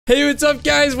Hey, what's up,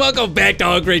 guys? Welcome back to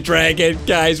Hungry Dragon.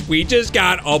 Guys, we just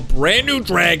got a brand new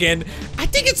dragon. I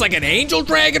think it's like an angel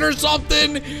dragon or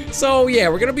something. So, yeah,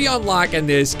 we're gonna be unlocking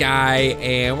this guy,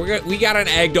 and we got an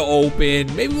egg to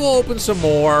open. Maybe we'll open some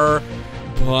more.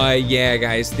 But, yeah,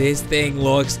 guys, this thing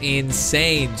looks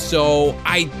insane. So,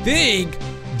 I think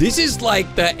this is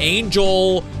like the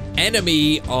angel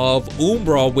enemy of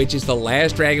Umbra, which is the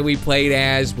last dragon we played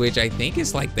as, which I think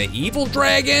is like the evil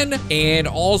dragon. And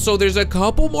also there's a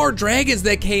couple more dragons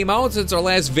that came out since our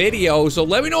last video, so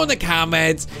let me know in the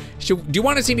comments. Do you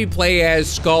want to see me play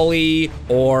as Scully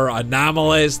or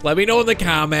Anomalous? Let me know in the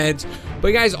comments.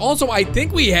 But guys, also I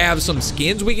think we have some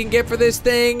skins we can get for this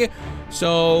thing.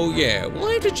 So yeah, we'll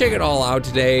have to check it all out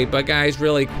today. But guys,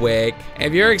 really quick,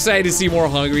 if you're excited to see more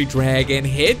Hungry Dragon,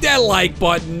 hit that like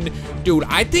button. Dude,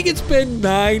 I think it's been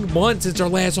 9 months since our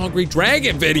last Hungry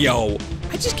Dragon video.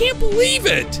 I just can't believe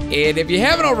it. And if you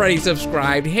haven't already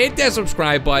subscribed, hit that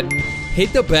subscribe button.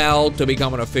 Hit the bell to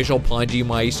become an official Pungy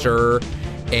Meister.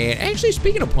 And actually,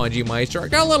 speaking of Pungy Meister, I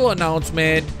got a little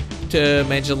announcement to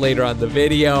mention later on the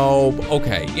video.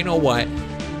 Okay, you know what?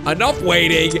 Enough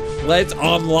waiting. Let's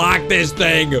unlock this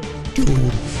thing. Dude,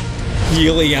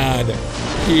 HELION.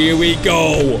 Here we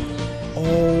go.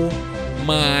 Oh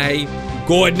my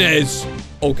goodness.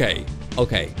 Okay.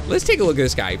 Let's take a look at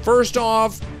this guy. First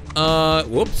off,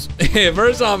 whoops.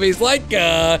 First off, he's like,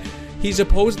 he's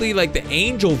supposedly like the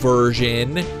angel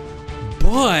version,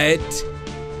 but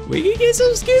we can get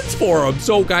some skins for him.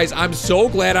 So guys, I'm so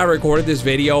glad I recorded this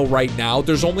video right now.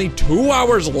 There's only 2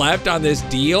 hours left on this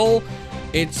deal.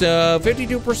 It's a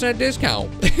 52%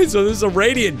 discount. So this is a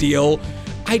Radiant deal.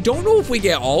 I don't know if we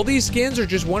get all these skins or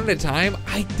just one at a time.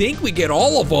 I think we get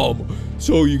all of them.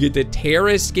 So you get the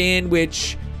Terra skin,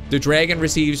 which the dragon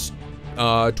receives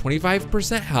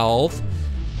 25% health.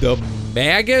 The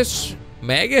Magus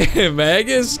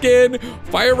skin,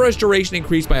 fire rush duration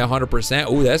increased by 100%.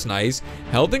 Oh, that's nice.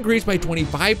 Health increased by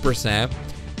 25%.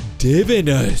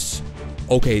 Divinus.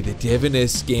 Okay, the Divinus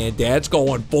skin, that's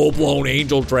going full-blown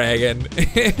angel dragon.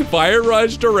 Fire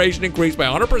rush duration increased by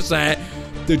 100%.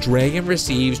 The dragon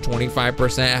receives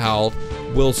 25% health.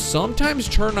 Will sometimes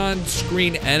turn on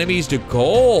screen enemies to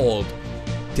gold.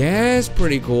 That's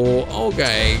pretty cool.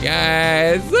 Okay,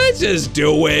 guys, let's just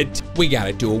do it. We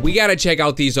gotta do it. We gotta check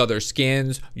out these other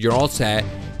skins. You're all set.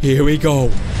 Here we go.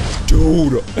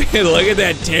 Dude, look at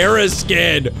that Terra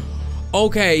skin.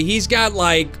 Okay, he's got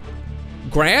like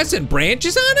grass and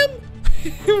branches on him?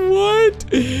 What?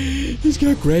 He's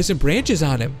got grass and branches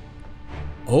on him.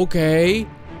 Okay.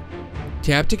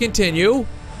 Tap to continue.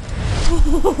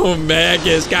 Oh,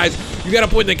 Magus. Guys, you gotta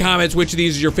put in the comments which of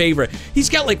these is your favorite. He's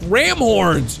got like ram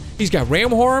horns. He's got ram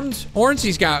horns.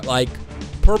 He's got like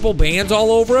purple bands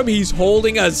all over him. He's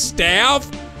holding a staff.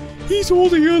 He's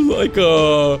holding like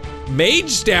a mage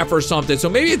staff or something. So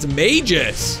maybe it's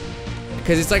Magus,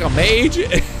 because it's like a mage.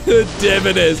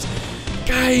 Divinus.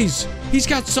 Guys, he's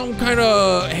got some kind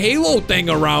of halo thing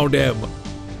around him.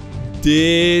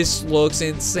 This looks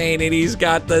insane, and he's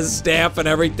got the staff and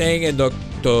everything, and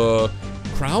the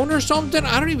crown or something.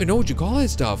 I don't even know what you call that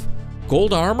stuff.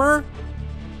 Gold armor?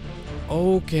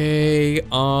 Okay,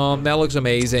 that looks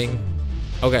amazing.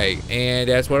 Okay, and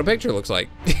that's what a picture looks like.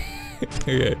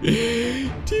 Okay.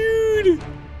 Dude,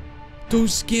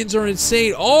 those skins are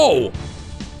insane. Oh!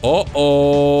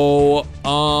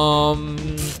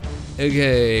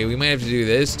 Okay, we might have to do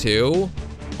this too.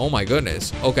 Oh my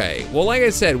goodness. Okay, well, like I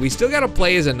said, we still gotta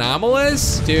play as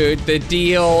Anomalous. Dude, the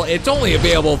deal, it's only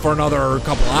available for another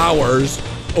couple hours.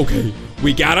 Okay,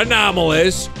 we got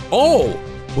Anomalous. Oh,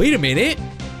 wait a minute.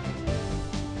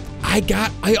 I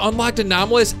unlocked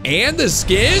Anomalous and the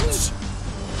skins?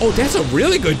 Oh, that's a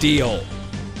really good deal.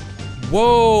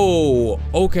 Whoa,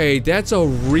 okay, that's a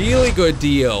really good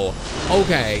deal.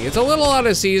 Okay, it's a little out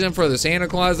of season for the Santa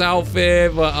Claus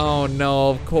outfit, but oh no,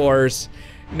 of course.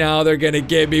 Now they're gonna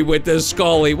get me with the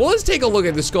Scully. Well, let's take a look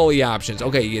at the Scully options.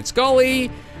 Okay, you get Scully,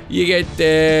 you get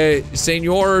the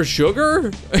Senor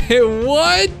Sugar.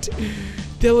 What?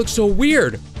 That looks so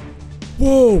weird.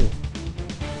 Whoa,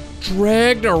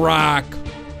 Ragnarok.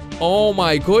 Oh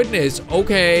my goodness,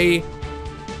 okay.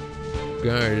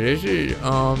 God, this is,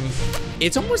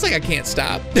 it's almost like I can't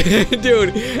stop.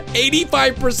 Dude,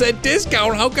 85%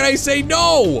 discount, how can I say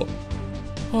no?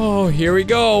 Oh, here we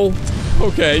go.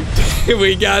 Okay,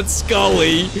 we got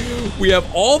Scully. We have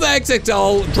all the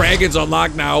XXL dragons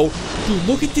unlocked now. Dude,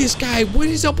 look at this guy. What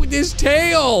is up with his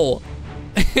tail?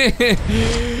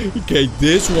 Okay,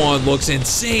 this one looks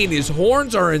insane. His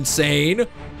horns are insane.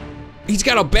 He's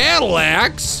got a battle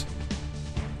axe.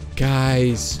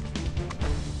 Guys.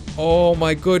 Oh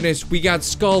my goodness, we got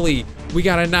Scully. We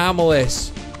got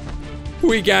Anomalous.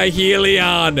 We got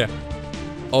Helion.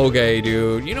 Okay,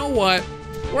 dude. You know what?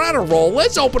 We're on a roll.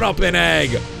 Let's open up an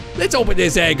egg. Let's open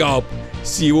this egg up.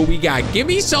 See what we got. Give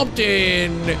me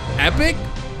something epic.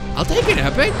 I'll take an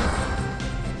epic.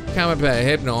 Common pet,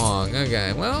 Hypno Hong.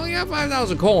 Okay, well, we got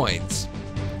 5,000 coins.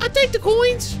 I'll take the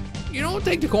coins. You know, I'll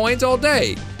take the coins all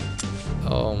day.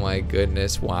 Oh my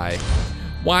goodness, why?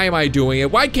 Why am I doing it?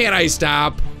 Why can't I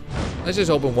stop? Let's just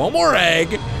open one more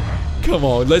egg. Come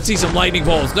on, let's see some lightning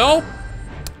bolts. No,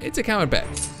 it's a common pet.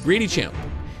 Greedy chimp.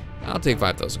 I'll take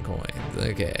 5,000 coins.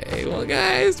 Okay, well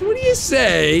guys, what do you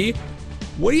say?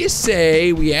 What do you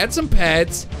say we add some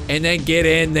pets and then get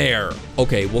in there?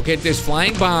 Okay, we'll get this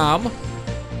flying bomb.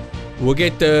 We'll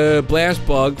get the blast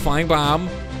bug, flying bomb.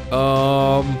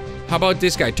 How about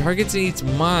this guy? Targets and eats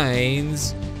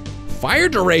mines. Fire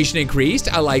duration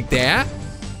increased, I like that.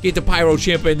 Get the pyro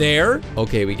chimp in there.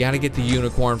 Okay, we gotta get the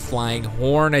unicorn flying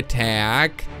horn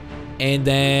attack. And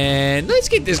then let's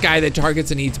get this guy that targets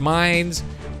and eats mines.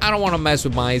 I don't wanna mess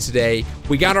with mines today.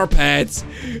 We got our pets.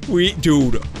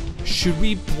 Dude, should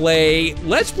we play?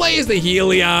 Let's play as the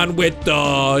Helion with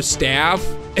the staff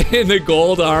and the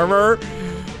gold armor.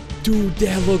 Dude,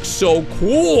 that looks so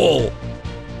cool.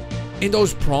 And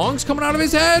those prongs coming out of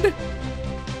his head?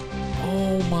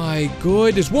 Oh my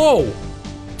goodness, whoa.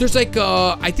 There's like,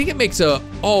 I think it makes a,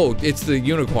 oh, it's the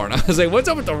unicorn. I was like, what's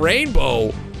up with the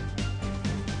rainbow?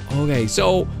 Okay,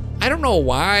 so I don't know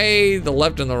why the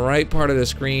left and the right part of the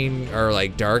screen are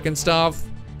like dark and stuff,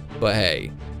 but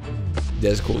hey,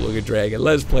 that's a cool looking dragon.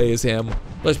 Let's play as him.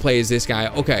 Let's play as this guy.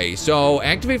 Okay, so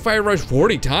activate Fire Rush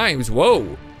 40 times,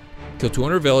 whoa. Kill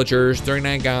 200 villagers,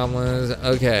 39 goblins.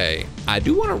 Okay, I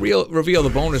do want to reveal the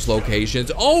bonus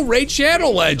locations. Oh, Raid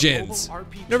Shadow Legends.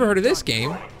 Never heard of this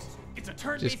game.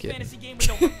 Just kidding.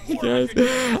 Guys,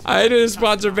 I did a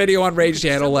sponsored video on Raid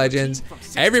Shadow Legends.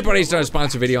 Everybody's done a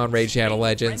sponsored video on Raid Shadow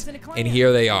Legends, and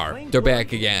here they are. They're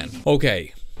back again.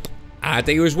 Okay, I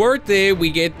think it was worth it. We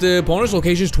get the bonus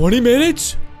locations 20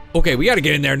 minutes. Okay, we got to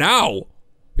get in there now.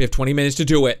 We have 20 minutes to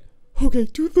do it. Okay,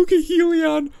 dude, look at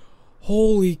Helion.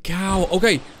 Holy cow.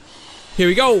 Okay, here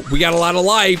we go. We got a lot of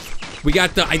life. We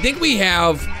got the, I think we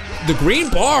have the green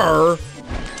bar.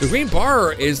 The green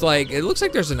bar is like, it looks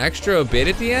like there's an extra bit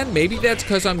at the end. Maybe that's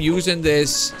because I'm using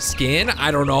this skin. I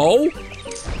don't know.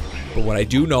 But what I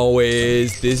do know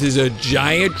is this is a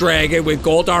giant dragon with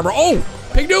gold armor. Oh,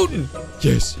 Pig Newton.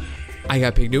 Yes, I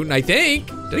got Pig Newton, I think.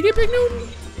 Did I get Pig Newton?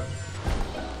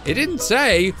 It didn't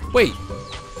say. Wait.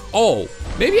 Oh,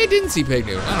 maybe I didn't see Pig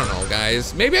Newton. I don't know,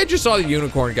 guys. Maybe I just saw the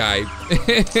unicorn guy.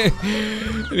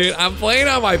 Dude, I'm playing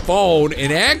on my phone,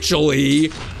 and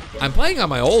actually, I'm playing on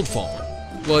my old phone.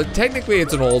 Well, technically,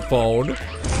 it's an old phone.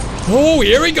 Oh,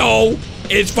 here we go.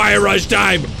 It's Fire Rush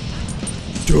time.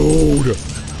 Dude,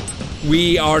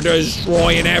 we are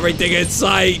destroying everything in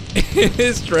sight.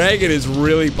 This dragon is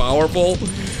really powerful.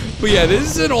 But yeah,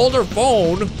 this is an older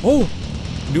phone. Oh,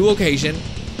 new location.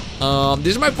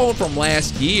 This is my phone from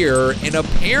last year, and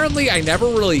apparently I never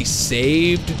really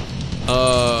saved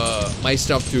my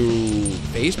stuff through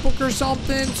Facebook or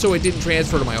something, so it didn't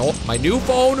transfer to my new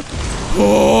phone.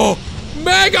 Oh,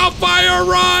 Mega Fire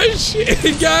Rush!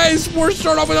 Guys, we're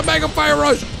starting off with a Mega Fire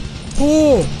Rush.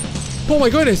 Oh my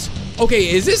goodness.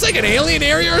 Okay, is this like an alien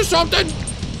area or something?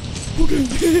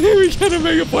 Okay, we got a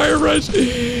Mega Fire Rush.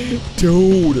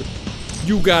 Dude,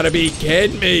 you gotta be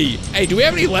kidding me. Hey, do we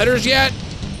have any letters yet?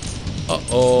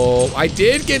 Uh-oh, I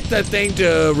did get the thing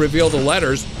to reveal the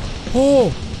letters.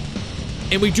 Oh,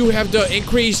 and we do have the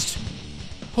increased,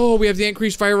 we have the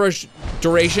increased Fire Rush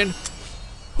duration.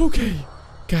 Okay,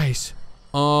 guys,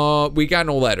 we got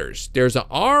no letters. There's an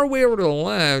R way over to the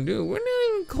left. Dude, we're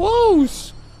not even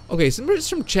close. Okay, so there's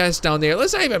some chests down there.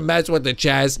 Let's not even mess with the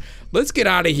chest. Let's get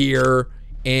out of here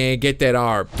and get that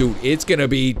R. Dude, it's gonna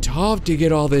be tough to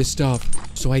get all this stuff.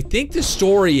 So I think the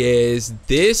story is,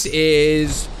 this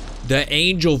is the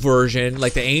angel version,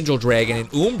 like the angel dragon,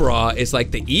 and Umbra is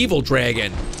like the evil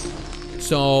dragon.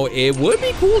 So it would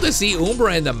be cool to see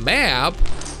Umbra in the map.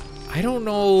 I don't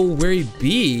know where he'd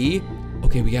be.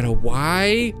 Okay, we got a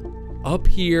Y up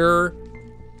here,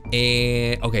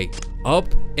 and okay, up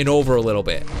and over a little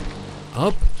bit.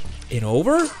 Up and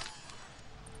over?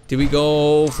 Did we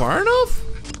go far enough?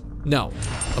 No.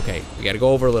 Okay, we gotta go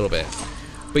over a little bit.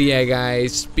 But yeah,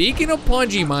 guys, speaking of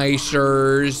Punji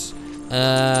Meisters,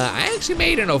 I actually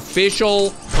made an official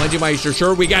Punji Meister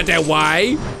shirt. We got that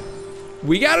Y.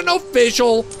 We got an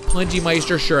official Punji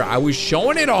Meister shirt. I was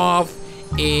showing it off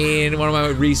in one of my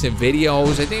recent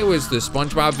videos. I think it was the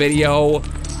SpongeBob video.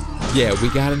 Yeah, we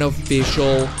got an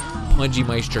official Punji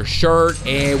Meister shirt,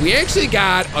 and we actually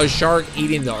got a shark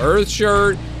eating the earth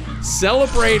shirt.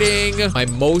 celebrating my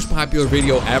most popular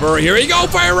video ever. Here we go,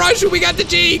 Fire Rush, we got the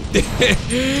G.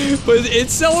 But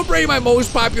it's celebrating my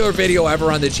most popular video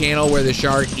ever on the channel where the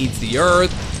shark eats the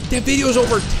earth. That video is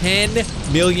over 10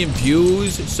 million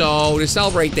views. So to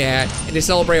celebrate that and to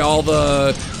celebrate all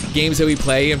the games that we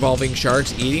play involving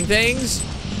sharks eating things,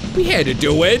 we had to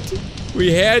do it.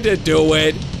 We had to do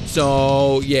it.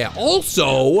 So yeah,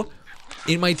 also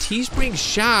in my Teespring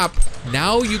shop,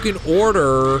 now you can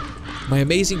order my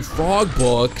Amazing Frog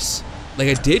books, like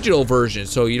a digital version.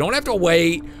 So you don't have to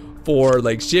wait for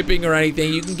like shipping or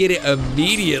anything. You can get it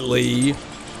immediately.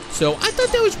 So I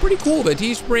thought that was pretty cool that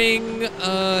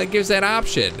Teespring gives that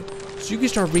option. So you can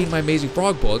start reading my Amazing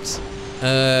Frog books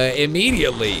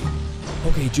immediately.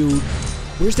 Okay, dude,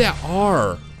 where's that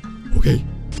R? Okay,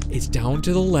 it's down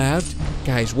to the left.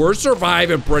 Guys, we're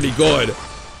surviving pretty good.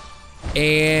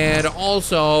 And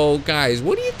also, guys,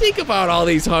 what do you think about all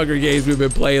these Hunger Games we've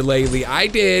been playing lately? I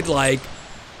did like,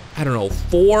 I don't know,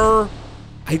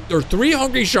 3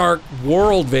 Hungry Shark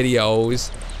World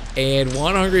videos and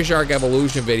 1 Hungry Shark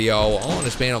Evolution video all in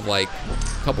a span of like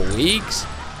a couple weeks.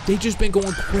 They've just been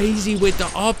going crazy with the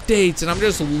updates and I'm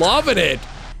just loving it.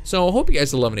 So I hope you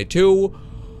guys are loving it too.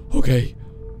 Okay,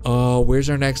 where's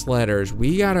our next letters?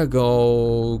 We gotta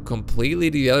go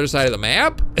completely to the other side of the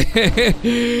map?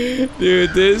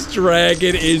 Dude, this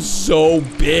dragon is so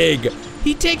big.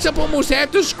 He takes up almost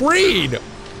half the screen.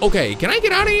 Okay, can I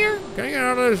get out of here? Can I get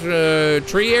out of this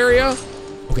tree area?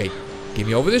 Okay, get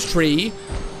me over this tree.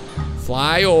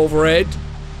 Fly over it.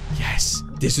 Yes,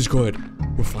 this is good.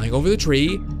 We're flying over the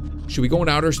tree. Should we go in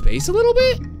outer space a little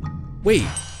bit? Wait,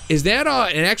 is that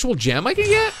an actual gem I can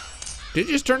get? Did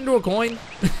it just turn into a coin?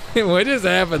 What just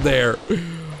happened there?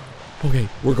 Okay,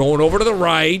 we're going over to the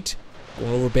right.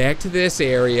 Going over back to this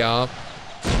area.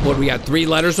 What, we got 3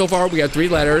 letters so far? We got 3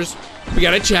 letters. We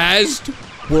got a chest.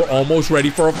 We're almost ready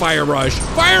for a fire rush.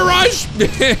 Fire rush!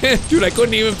 Dude, I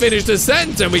couldn't even finish the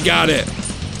sentence and we got it.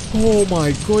 Oh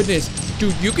my goodness.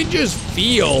 Dude, you can just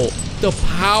feel the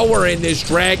power in this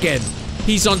dragon.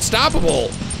 He's unstoppable.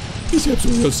 He's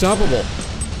absolutely unstoppable.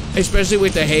 Especially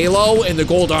with the halo and the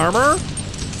gold armor.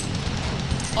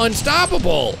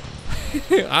 Unstoppable.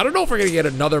 I don't know if we're gonna get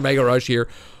another Mega Rush here.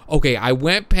 Okay, I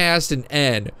went past an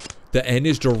N. The N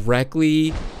is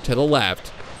directly to the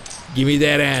left. Give me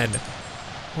that N.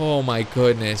 Oh my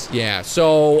goodness, yeah.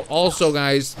 So also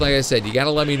guys, like I said, you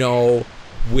gotta let me know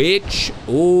which,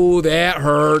 ooh, that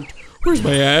hurt. Where's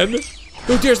my N?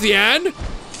 Oh, there's the N.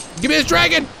 Give me this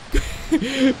dragon.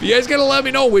 You guys gotta let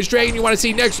me know which dragon you wanna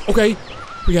see next. Okay,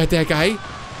 we got that guy.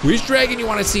 Which dragon you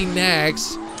wanna see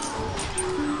next?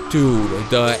 Dude,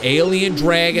 the alien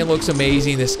dragon looks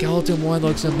amazing. The skeleton one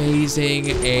looks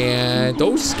amazing. And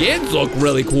those skins look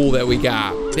really cool that we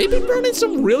got. They've been running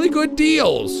some really good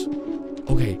deals.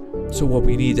 Okay, so what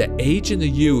we need, the H and the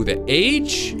U. The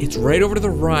H, it's right over to the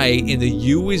right, and the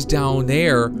U is down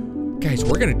there. Guys,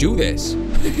 we're gonna do this.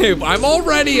 I'm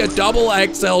already a double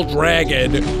XL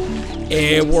dragon,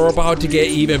 and we're about to get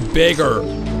even bigger.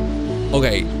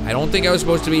 Okay, I don't think I was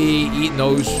supposed to be eating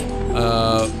those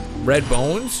red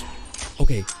bones.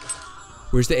 Okay,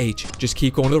 where's the H? Just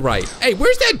keep going to the right. Hey,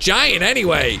 where's that giant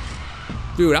anyway?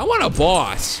 Dude, I want a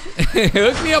boss.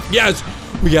 Hook me up. Yes,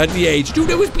 we got the H. Dude,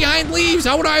 it was behind leaves.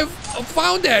 How would I have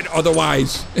found that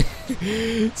otherwise?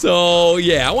 So,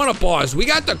 yeah, I want a boss. We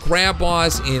got the crab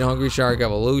boss in Hungry Shark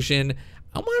Evolution.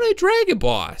 I want a dragon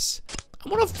boss. I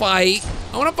want to fight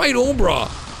Umbra.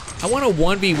 I want a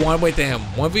 1v1 with them.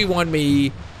 1v1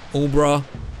 me, Umbra.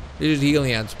 This is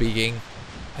HELION speaking.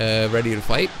 Ready to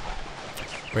fight?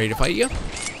 Ready to fight you?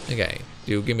 Okay,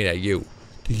 dude, give me that U.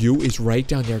 The U is right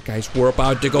down there, guys. We're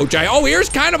about to go giant. Oh, here's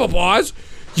kind of a boss.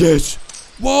 Yes.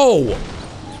 Whoa.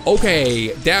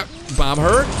 Okay, that bomb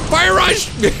hurt. Fire rush.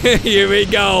 Here we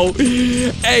go.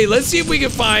 Hey, let's see if we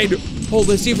can find. Oh,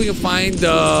 let's see if we can find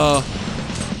the.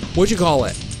 What you call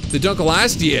it? The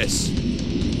Dunkleosteus.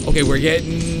 Okay, we're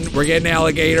getting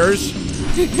alligators.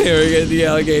 We're getting the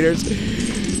alligators.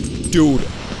 Dude,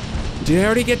 did I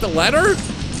already get the letter?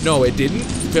 No, it didn't.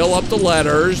 Fill up the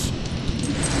letters.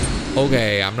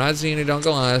 Okay, I'm not seeing a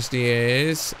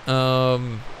Dunkleosteus.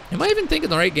 Am I even thinking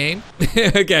the right game?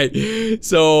 Okay,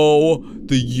 so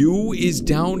the U is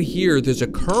down here. There's a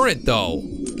current though.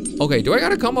 Okay, do I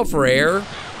gotta come up for air?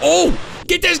 Oh,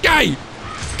 get this guy!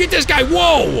 Get this guy,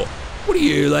 whoa! What are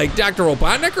you, like Dr.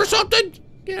 Robotnik or something?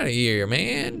 Get out of here,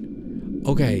 man.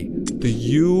 Okay, the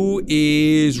U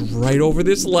is right over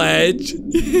this ledge.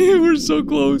 We're so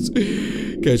close.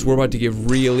 Guys, we're about to get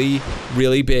really,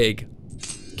 really big.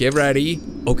 Get ready.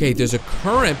 Okay, there's a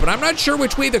current, but I'm not sure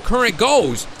which way the current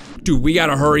goes. Dude, we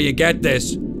gotta hurry and get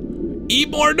this. Eat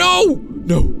more, no!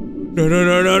 No, No, no,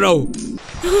 no, no, no.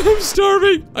 I'm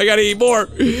starving. I gotta eat more.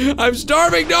 I'm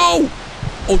starving, no.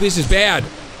 Oh, this is bad.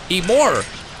 Eat more.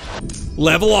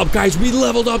 Level up, guys. We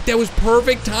leveled up. That was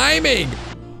perfect timing.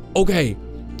 Okay,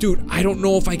 dude, I don't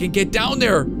know if I can get down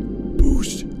there.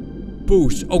 Boost.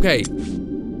 Boost. Okay.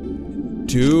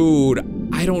 Dude,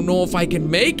 I don't know if I can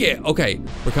make it. Okay,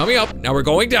 we're coming up. Now we're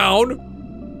going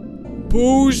down.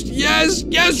 Boost. Yes,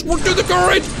 yes, we're to the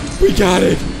current. We got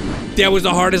it. That was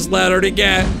the hardest letter to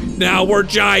get. Now we're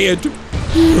giant.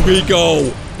 Here we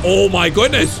go. Oh my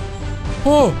goodness.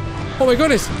 Oh my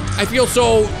goodness. I feel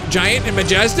so giant and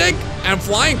majestic. I'm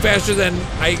flying faster than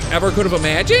I ever could have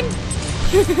imagined.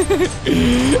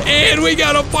 And we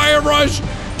got a fire rush.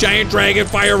 Giant dragon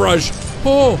fire rush.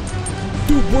 Oh,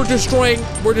 dude, we're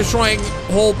destroying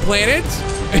whole planets.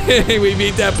 We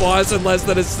beat that boss in less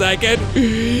than a second.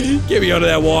 Get me out of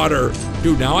that water.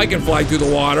 Dude, now I can fly through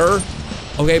the water.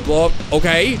 Okay, blow up.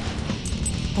 Okay.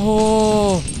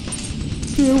 Oh,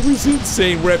 that was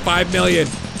insane. We're at 5 million.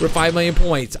 We're at 5 million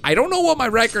points. I don't know what my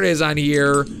record is on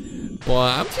here,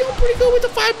 but I'm feeling pretty good with the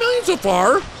 5 million so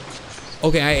far.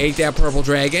 Okay, I ate that purple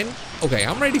dragon. Okay,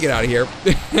 I'm ready to get out of here.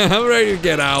 I'm ready to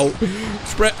get out.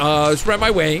 Spread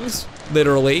my wings,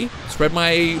 literally. Spread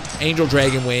my angel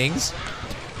dragon wings,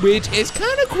 which is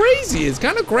kind of crazy. It's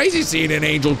kind of crazy seeing an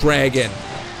angel dragon.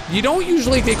 You don't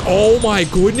usually think, oh my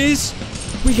goodness,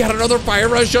 we got another fire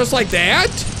rush just like that?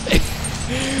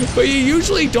 But you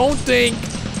usually don't think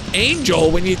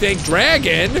angel when you think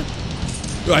dragon.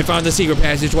 Oh, I found the secret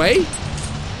passageway.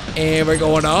 And we're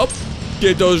going up.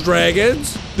 Get those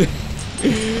dragons.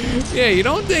 Yeah, you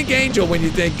don't think angel when you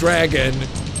think dragon.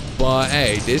 But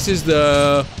hey, this is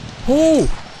the... Oh!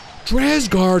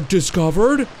 Drasgard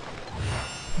discovered.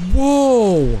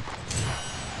 Whoa!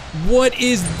 What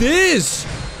is this?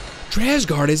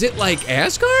 Drasgard, is it like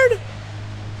Asgard?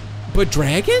 But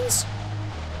dragons?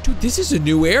 Dude, this is a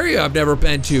new area I've never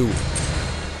been to.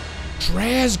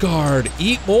 Drasgard,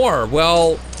 eat more.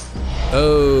 Well,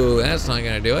 oh, that's not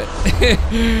gonna do it.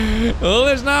 Well,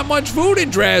 there's not much food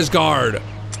in Drasgard.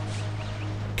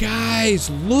 Guys,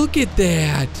 look at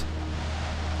that.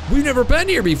 We've never been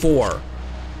here before.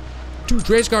 Dude,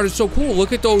 Drasgard is so cool.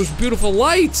 Look at those beautiful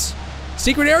lights.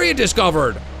 Secret area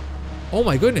discovered. Oh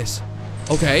my goodness.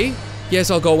 Okay, yes,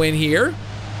 I'll go in here.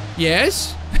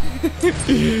 Yes.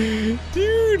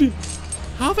 Dude,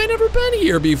 how have I never been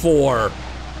here before?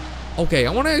 Okay,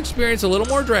 I want to experience a little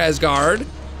more Drasgard.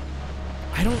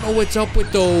 I don't know what's up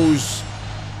with those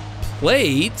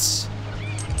plates.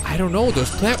 I don't know,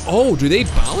 those plates. Oh, do they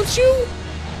bounce you?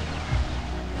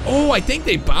 Oh, I think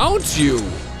they bounce you.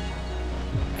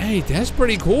 Hey, that's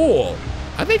pretty cool.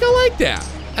 I think I like that.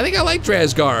 I think I like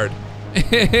Drasgard.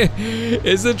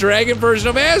 It's the dragon version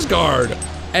of Asgard.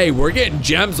 Hey, we're getting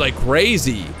gems like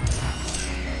crazy.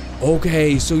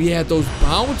 Okay, so yeah, those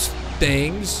bounce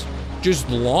things just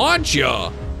launch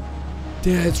ya.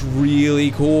 That's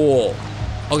really cool.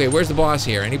 Okay, where's the boss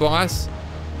here? Any boss?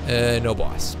 No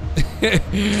boss.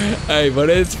 Hey, but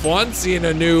it's fun seeing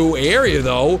a new area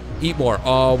though. Eat more.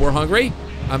 We're hungry.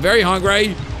 I'm very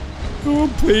hungry.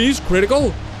 Oh, please,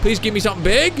 critical. Please give me something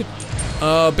big.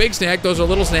 Big snack. Those are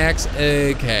little snacks.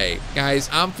 Okay, guys,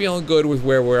 I'm feeling good with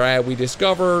where we're at. We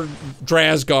discovered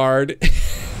Drasgard.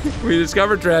 We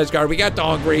discovered Drasgard. We got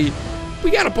hungry.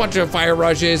 We got a bunch of fire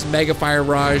rushes, mega fire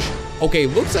rush. Okay,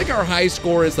 looks like our high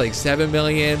score is like 7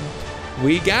 million.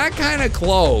 We got kind of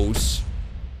close.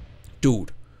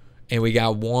 Dude, and we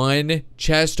got one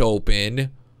chest open.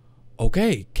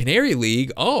 Okay, Canary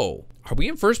League. Oh, are we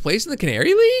in first place in the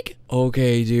Canary League?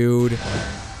 Okay, dude.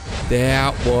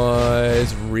 That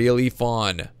was really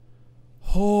fun.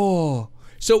 Oh,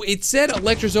 so it said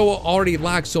Electrozoa already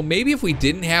locked. So maybe if we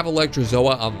didn't have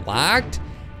Electrozoa unlocked,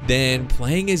 then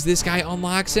playing as this guy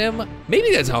unlocks him.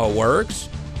 Maybe that's how it works.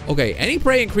 Okay, any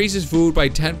prey increases food by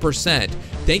 10%.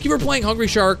 Thank you for playing Hungry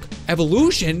Shark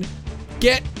Evolution.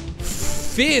 Get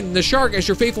Finn the Shark as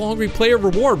your faithful hungry player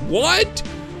reward. What?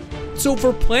 So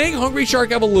for playing Hungry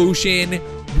Shark Evolution,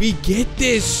 we get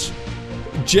this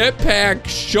jetpack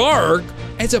shark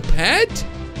as a pet?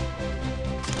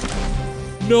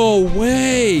 No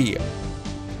way.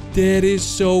 That is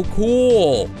so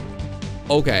cool.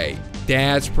 Okay,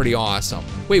 that's pretty awesome.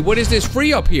 Wait, what is this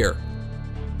free up here?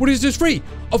 What is this free?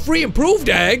 A free improved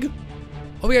egg?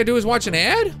 All we gotta do is watch an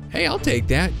ad? Hey, I'll take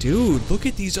that. Dude, look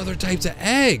at these other types of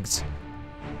eggs.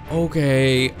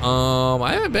 Okay,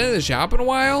 I haven't been to the shop in a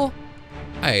while.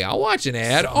 Hey, I'll watch an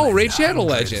ad. Oh, Raid Shadow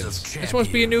Legends. This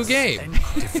must be a new game.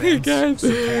 Guys,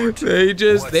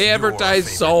 they advertise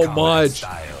so much.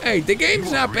 Hey, the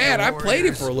game's not bad. I played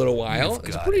it for a little while.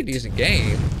 It's a pretty decent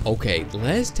game. Okay,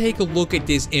 let's take a look at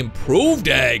this improved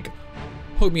egg.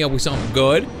 Hook me up with something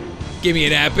good. Give me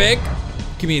an epic.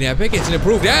 Give me an epic. It's an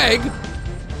improved egg.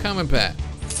 Common pet.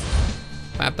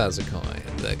 5,000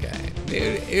 coins. Okay.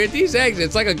 Dude, these eggs,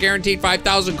 it's like a guaranteed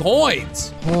 5,000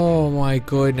 coins. Oh my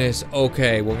goodness.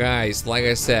 Okay, well guys, like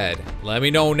I said, let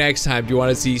me know next time. Do you want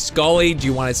to see Scully? Do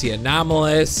you want to see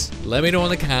Anomalous? Let me know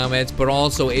in the comments. But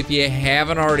also, if you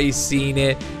haven't already seen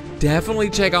it,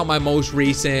 definitely check out my most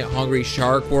recent Hungry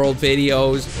Shark World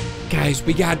videos. Guys,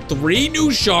 we got 3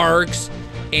 new sharks.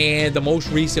 And the most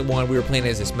recent one we were playing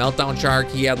as this Meltdown Shark.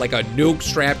 He had like a nuke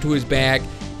strapped to his back.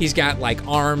 He's got like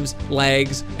arms,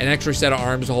 legs, an extra set of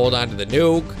arms to hold onto the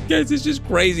nuke. Guys, it's just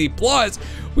crazy. Plus,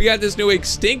 we got this new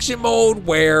extinction mode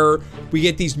where we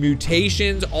get these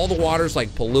mutations. All the water's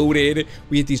like polluted.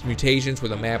 We get these mutations where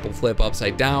the map will flip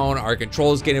upside down. Our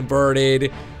controls get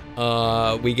inverted.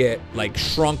 We get like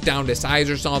shrunk down to size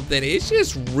or something. It's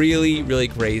just really, really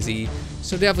crazy.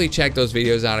 So definitely check those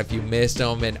videos out if you missed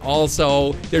them. And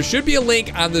also, there should be a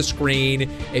link on the screen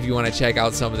if you want to check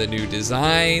out some of the new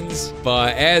designs.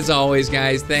 But as always,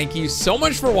 guys, thank you so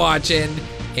much for watching,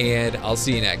 and I'll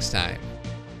see you next time.